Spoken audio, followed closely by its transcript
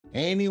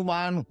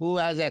Anyone who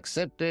has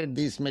accepted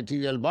this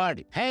material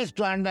body has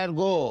to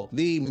undergo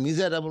the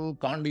miserable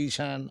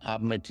condition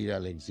of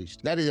material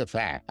existence. That is a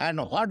fact. And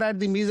what are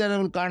the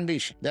miserable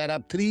conditions? There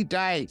are three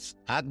types: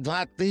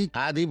 Adhyatmik,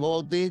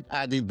 Adhibhautik,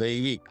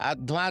 Adhidaivik.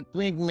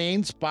 Adhyatmik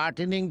means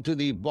pertaining to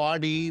the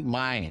body,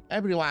 mind.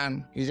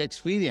 Everyone is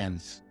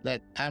experienced that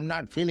I'm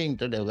not feeling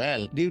today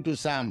well due to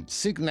some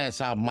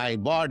sickness of my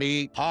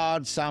body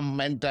or some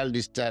mental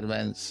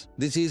disturbance.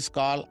 This is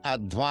called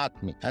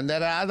Adhyatmik. And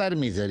there are other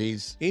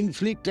miseries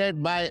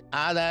inflicted by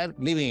other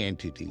living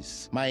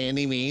entities. My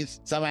enemies,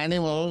 some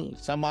animal,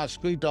 some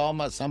mosquito,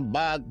 or some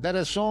bug. There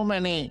are so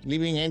many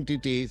living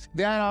entities.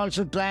 They are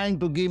also trying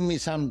to give me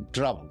some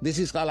trouble. This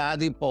is called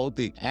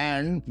Adhibhautik.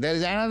 And there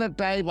is another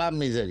type of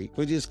misery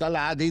which is called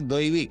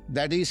Adhidaivik.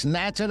 That is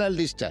natural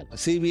disturbance.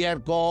 Severe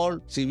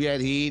cold, severe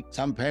heat,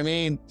 some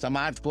famine, some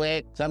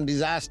earthquake, some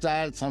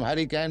disaster, some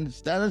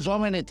hurricanes. There are so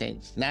many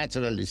things.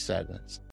 Natural disturbance.